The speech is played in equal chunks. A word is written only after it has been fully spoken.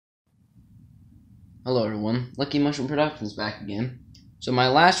Hello everyone, Lucky Mushroom Productions back again. So my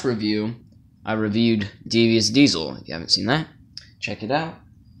last review, I reviewed Devious Diesel. If you haven't seen that, check it out.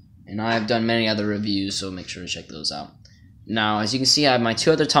 And I have done many other reviews, so make sure to check those out. Now, as you can see, I have my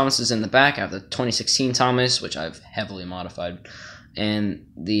two other Thomases in the back. I have the 2016 Thomas, which I've heavily modified, and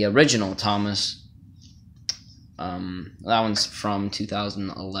the original Thomas. That one's from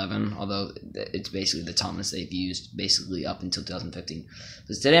 2011, although it's basically the Thomas they've used basically up until 2015.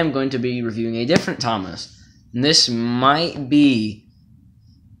 So today I'm going to be reviewing a different Thomas. And this might be,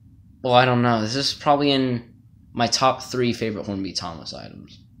 well, I don't know. This is probably in my top 3 favorite Hornby Thomas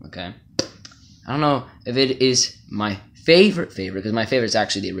items. Okay, I don't know if it is my favorite because my favorite is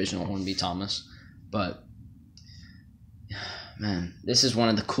actually the original Hornby Thomas, but man, this is one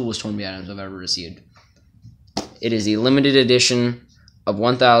of the coolest Hornby items I've ever received. It is the limited edition of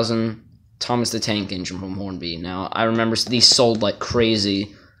 1000 Thomas the Tank Engine from Hornby. Now, I remember these sold like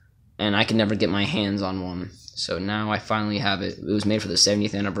crazy, and I could never get my hands on one. So now I finally have it. It was made for the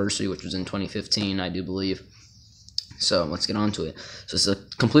 70th anniversary, which was in 2015, I do believe. So let's get on to it. So it's a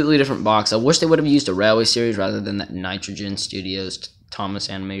completely different box. I wish they would have used a Railway Series rather than that Nitrogen Studios Thomas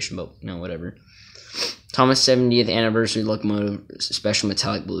animation, but you know, whatever. Thomas 70th anniversary locomotive, special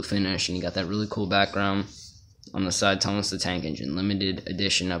metallic blue finish, and you got that really cool background. On the side, Thomas the Tank Engine, limited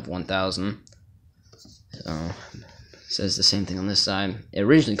edition of 1000. So, says the same thing on this side. It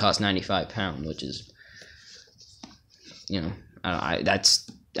originally cost £95, which is, you know, I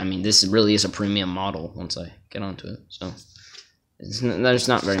mean, this really is a premium model once I get onto it. So, there's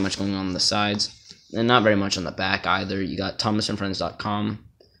not very much going on the sides, and not very much on the back either. You got thomasandfriends.com,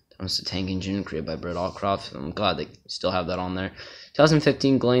 Thomas the Tank Engine, created by Brett Allcroft. I'm glad they still have that on there.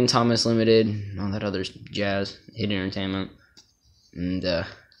 2015 Glenn Thomas Limited, all that other jazz, Hidden Entertainment, and the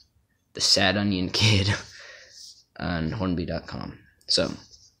Sad Onion Kid on Hornby.com. So,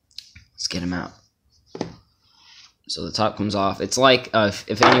 let's get him out. So the top comes off. It's like,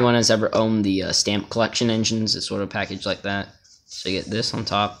 if anyone has ever owned the stamp collection engines, it's sort of packaged like that. So you get this on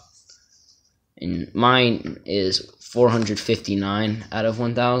top. And mine is 459 out of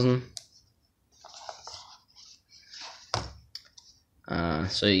 1000.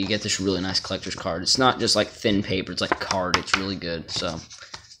 So you get this really nice collector's card. It's not just like thin paper, it's like a card. It's really good. So,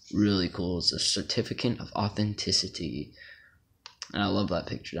 really cool. It's a certificate of authenticity. And I love that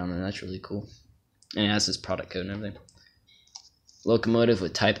picture down there. That's really cool. And it has this product code and everything. Locomotive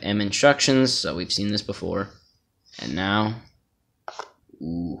with Type M instructions. So we've seen this before. And now,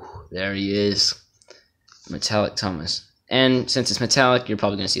 ooh, there he is. Metallic Thomas. And since it's metallic, you're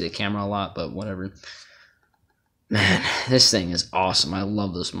probably going to see the camera a lot, but whatever. Man, this thing is awesome. I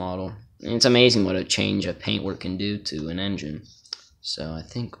love this model. And it's amazing what a change of paintwork can do to an engine. So I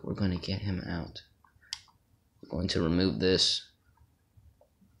think we're going to get him out. I'm going to remove this.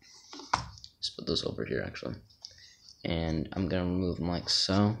 Let's put this over here, actually. And I'm going to remove him like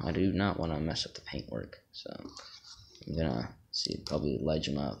so. I do not want to mess up the paintwork. So I'm going to probably ledge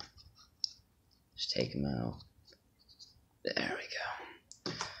him up. Just take him out. There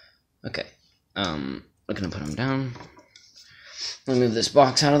we go. Okay. We're going to put him down. Let me move this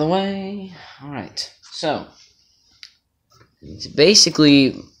box out of the way. Alright, so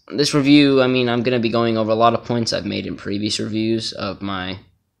basically, this review, I mean, I'm going to be going over a lot of points I've made in previous reviews of my,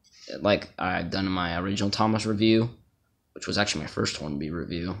 like I've done in my original Thomas review, which was actually my first Hornby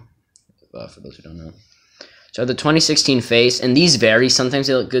review, for those who don't know. So the 2016 face, and these vary. Sometimes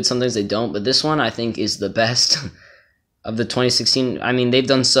they look good, sometimes they don't, but this one I think is the best of the 2016. I mean, they've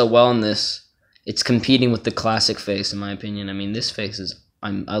done so well in this. It's competing with the classic face, in my opinion. I mean, this face is,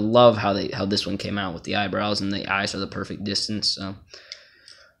 I love how this one came out with the eyebrows, and the eyes are the perfect distance. So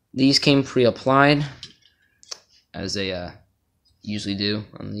these came pre-applied, as they usually do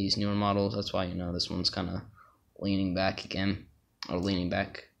on these newer models. That's why, you know, this one's kind of leaning back again, or leaning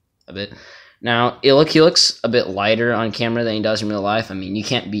back a bit. Now, he looks a bit lighter on camera than he does in real life. I mean, you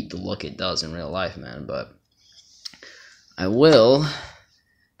can't beat the look it does in real life, man, but I will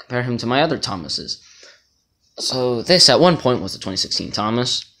compare him to my other Thomases. So this at one point was the 2016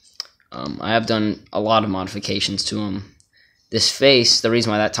 Thomas. I have done a lot of modifications to him. This face, the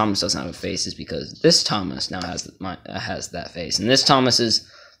reason why that Thomas doesn't have a face is because this Thomas now has that face. And this Thomas is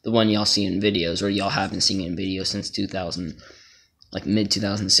the one y'all see in videos, or y'all have been seeing in videos since 2000, like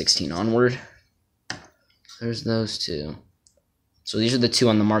mid-2016 onward. There's those two. So these are the two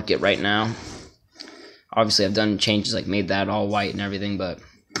on the market right now. Obviously I've done changes, like made that all white and everything, but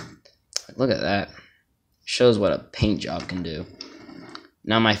look at that. Shows what a paint job can do.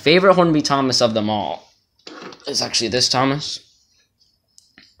 Now, my favorite Hornby Thomas of them all is actually this Thomas.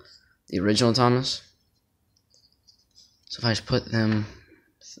 The original Thomas. So if I just put them,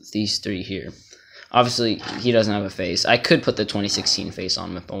 these three here. Obviously, he doesn't have a face. I could put the 2016 face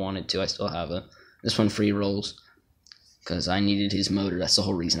on him if I wanted to. I still have it. This one free rolls because I needed his motor. That's the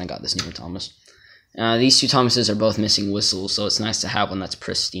whole reason I got this newer Thomas. These two Thomases are both missing whistles, so it's nice to have one that's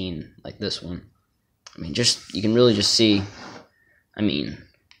pristine like this one. I mean, you can really just see, I mean,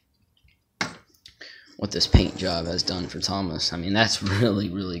 what this paint job has done for Thomas. I mean, that's really,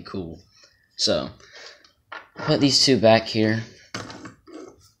 really cool. So, put these two back here,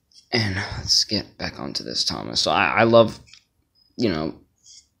 and let's get back onto this Thomas. So, I love, you know,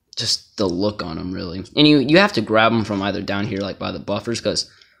 just the look on him, really. And you have to grab them from either down here, like by the buffers, because,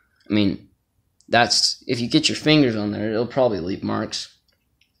 I mean, that's, if you get your fingers on there, it'll probably leave marks.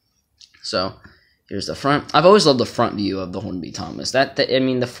 So, here's the front. I've always loved the front view of the Hornby Thomas. I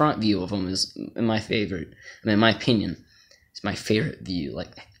mean, the front view of him is my favorite. I mean, in my opinion, it's my favorite view. Like,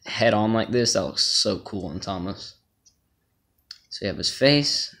 head on like this, that looks so cool on Thomas. So you have his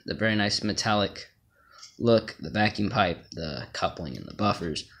face, the very nice metallic look, the vacuum pipe, the coupling, and the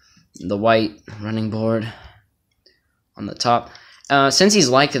buffers. The white running board on the top. Since he's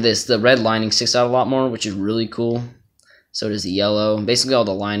like this, the red lining sticks out a lot more, which is really cool. So does the yellow. Basically, all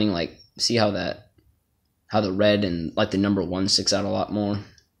the lining, like, see how the red and, like, the number 1 sticks out a lot more.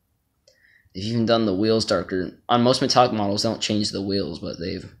 They've even done the wheels darker. On most metallic models, they don't change the wheels, but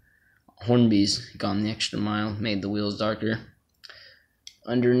Hornby's gone the extra mile, made the wheels darker.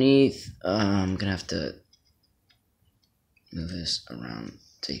 Underneath, I'm going to have to move this around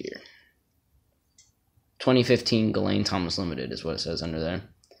to here. 2015 Ghislaine Thomas Limited is what it says under there.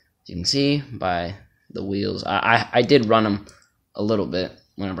 As you can see by the wheels, I did run them a little bit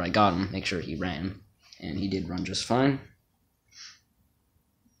whenever I got him, make sure he ran, and he did run just fine.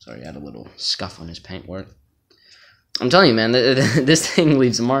 Sorry, I had a little scuff on his paintwork. I'm telling you, man, this thing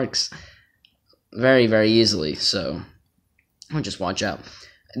leaves marks very, very easily, so I'll just watch out.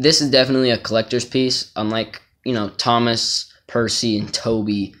 This is definitely a collector's piece, unlike, you know, Thomas, Percy, and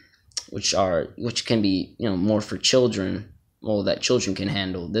Toby, which can be, you know, more for children, well, that children can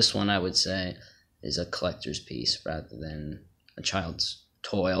handle. This one, I would say, is a collector's piece rather than a child's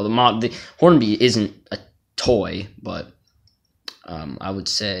toy. Although the Hornby isn't a toy, but I would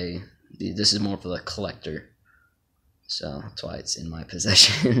say this is more for the collector. So that's why it's in my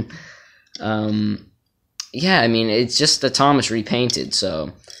possession. Yeah, I mean, it's just the Thomas repainted.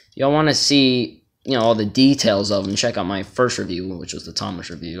 So y'all want to see, you know, all the details of them, check out my first review, which was the Thomas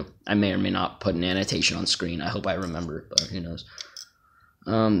review. I may or may not put an annotation on screen. I hope I remember it, but who knows.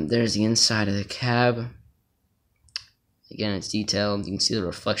 There's the inside of the cab. Again, it's detailed. You can see the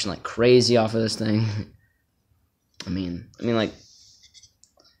reflection like crazy off of this thing. I mean, like,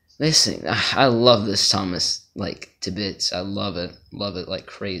 this thing, I love this Thomas, like, to bits. I love it like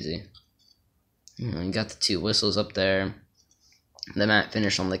crazy. You know, you got the 2 whistles up there. The matte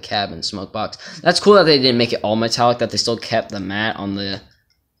finish on the cab and smoke box. That's cool that they didn't make it all metallic, that they still kept the matte on the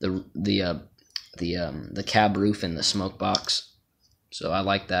cab roof and the smoke box. So I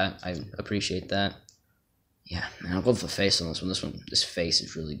like that. I appreciate that. Yeah, man, I'll go with the face on this one. This face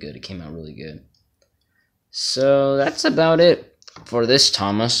is really good. It came out really good. So that's about it for this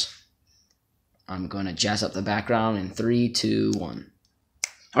Thomas. I'm going to jazz up the background in 3, 2, 1.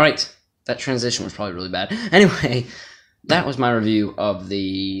 All right, that transition was probably really bad. Anyway, that was my review of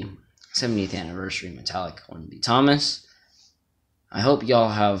the 70th anniversary metallic Hornby Thomas. I hope y'all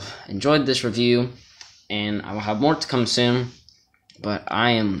have enjoyed this review, and I will have more to come soon. But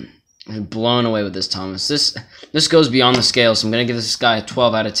I am blown away with this Thomas. This goes beyond the scale, so I'm going to give this guy a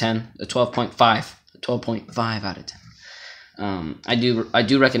 12 out of 10, a 12.5, a 12.5 out of 10. I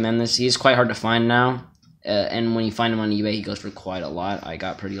do recommend this. He's quite hard to find now, and when you find him on eBay, he goes for quite a lot. I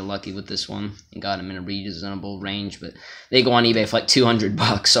got pretty lucky with this one and got him in a reasonable range, but they go on eBay for like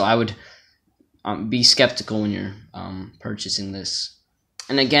 $200, so I would be skeptical when you're purchasing this.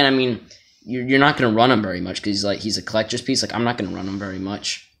 And again, I mean, you're not going to run him very much because he's a collector's piece. Like, I'm not going to run him very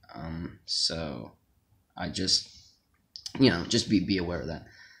much. So I just, you know, just be aware of that.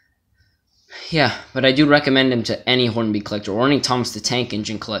 Yeah, but I do recommend him to any Hornby collector or any Thomas the Tank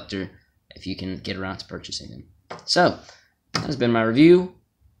Engine collector if you can get around to purchasing him. So, that has been my review.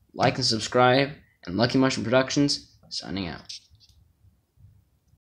 Like and subscribe, and Lucky Mushroom Productions, signing out.